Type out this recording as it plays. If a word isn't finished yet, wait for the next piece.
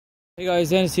Hey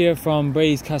guys, Dennis here from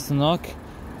Bradys Castleknock,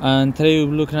 and today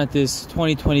we're looking at this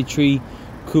 2023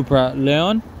 Cupra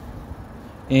Leon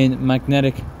in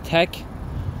magnetic tech.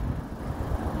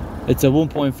 It's a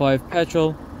 1.5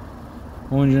 petrol,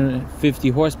 150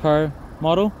 horsepower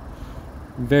model.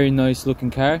 Very nice looking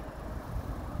car.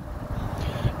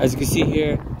 As you can see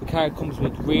here, the car comes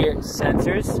with rear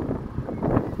sensors,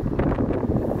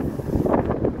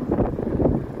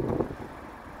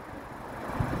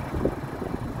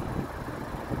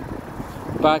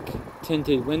 back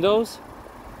tinted windows,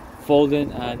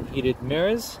 folding and heated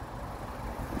mirrors,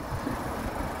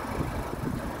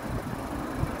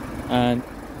 and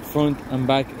front and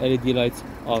back LED lights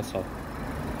also.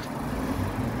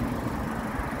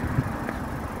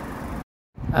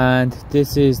 And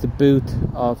this is the boot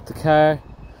of the car.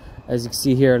 As you can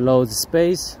see here, loads of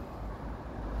space.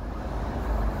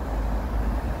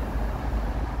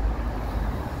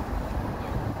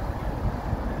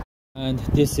 And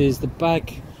this is the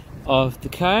back of the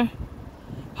car.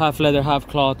 Half leather, half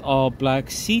cloth, all black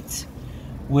seats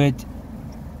with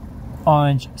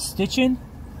orange stitching.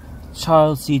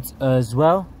 Child seats as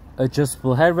well.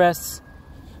 Adjustable headrests.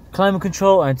 Climate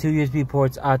control and 2 USB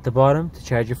ports at the bottom to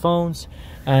charge your phones.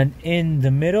 And in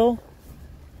the middle,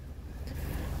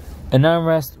 an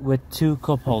armrest with 2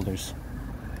 cup holders.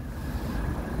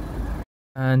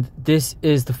 And this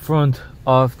is the front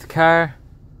of the car.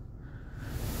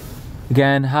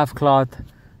 Again, half cloth,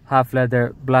 half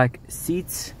leather, black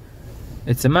seats.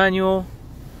 It's a manual.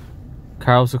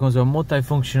 Car also comes with a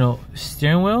multifunctional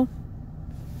steering wheel,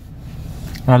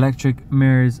 electric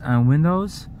mirrors and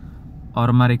windows,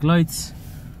 automatic lights,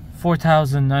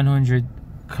 4,900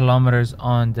 kilometers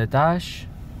on the dash,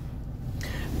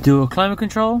 dual climate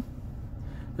control.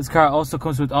 This car also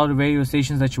comes with all the radio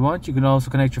stations that you want. You can also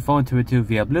connect your phone to it too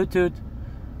via Bluetooth.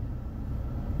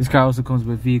 This car also comes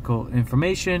with vehicle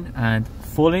information and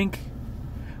full link,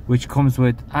 which comes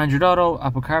with Android Auto,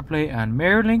 Apple CarPlay and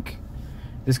Mirror Link.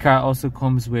 This car also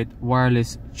comes with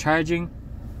wireless charging.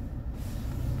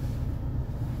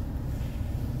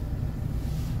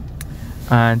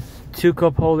 And 2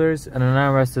 cup holders and an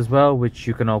armrest as well, which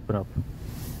you can open up.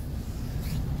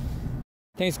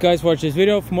 Thanks guys for watching this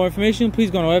video. For more information,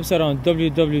 please go on our website on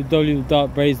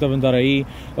www.bradysdublin.ie,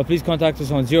 or please contact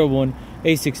us on 01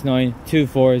 869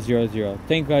 2400.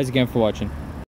 Thank you guys again for watching.